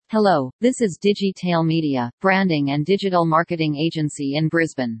Hello, this is DigiTale Media, branding and digital marketing agency in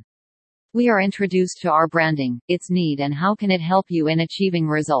Brisbane. We are introduced to our branding, its need and how can it help you in achieving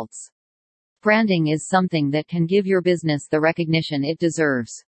results. Branding is something that can give your business the recognition it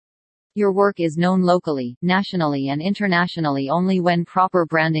deserves. Your work is known locally, nationally and internationally only when proper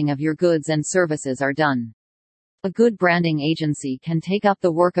branding of your goods and services are done. A good branding agency can take up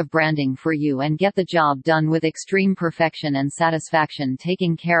the work of branding for you and get the job done with extreme perfection and satisfaction,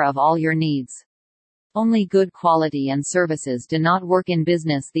 taking care of all your needs. Only good quality and services do not work in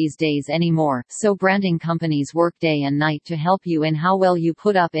business these days anymore, so branding companies work day and night to help you in how well you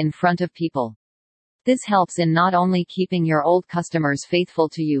put up in front of people. This helps in not only keeping your old customers faithful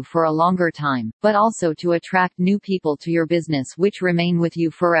to you for a longer time, but also to attract new people to your business which remain with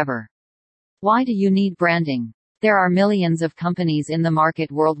you forever. Why do you need branding? There are millions of companies in the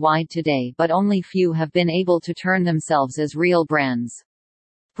market worldwide today, but only few have been able to turn themselves as real brands.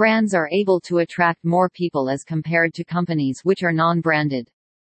 Brands are able to attract more people as compared to companies which are non-branded.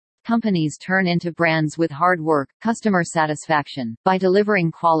 Companies turn into brands with hard work, customer satisfaction, by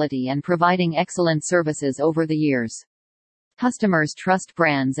delivering quality and providing excellent services over the years. Customers trust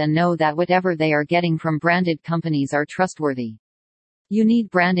brands and know that whatever they are getting from branded companies are trustworthy. You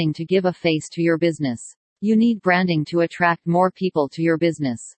need branding to give a face to your business. You need branding to attract more people to your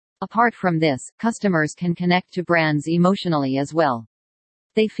business. Apart from this, customers can connect to brands emotionally as well.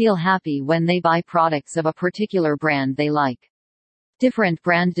 They feel happy when they buy products of a particular brand they like. Different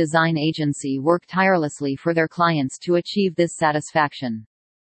brand design agencies work tirelessly for their clients to achieve this satisfaction.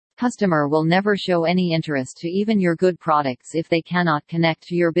 Customer will never show any interest to even your good products if they cannot connect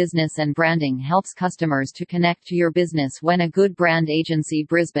to your business, and branding helps customers to connect to your business. When a good brand agency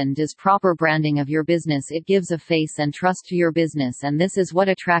Brisbane does proper branding of your business, it gives a face and trust to your business, and this is what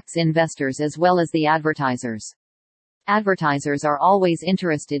attracts investors as well as the advertisers. Advertisers are always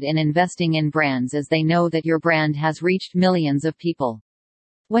interested in investing in brands as they know that your brand has reached millions of people.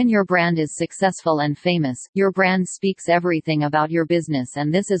 When your brand is successful and famous, your brand speaks everything about your business,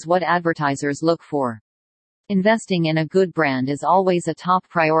 and this is what advertisers look for. Investing in a good brand is always a top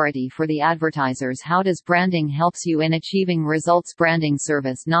priority for the advertisers. How does branding helps you in achieving results? Branding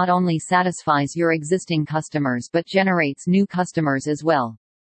service not only satisfies your existing customers but generates new customers as well.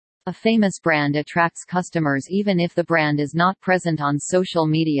 A famous brand attracts customers even if the brand is not present on social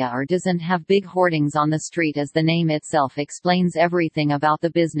media or doesn't have big hoardings on the street, as the name itself explains everything about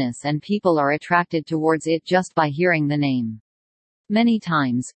the business and people are attracted towards it just by hearing the name. Many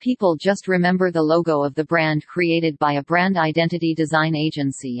times, people just remember the logo of the brand created by a brand identity design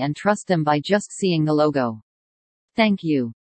agency and trust them by just seeing the logo. Thank you.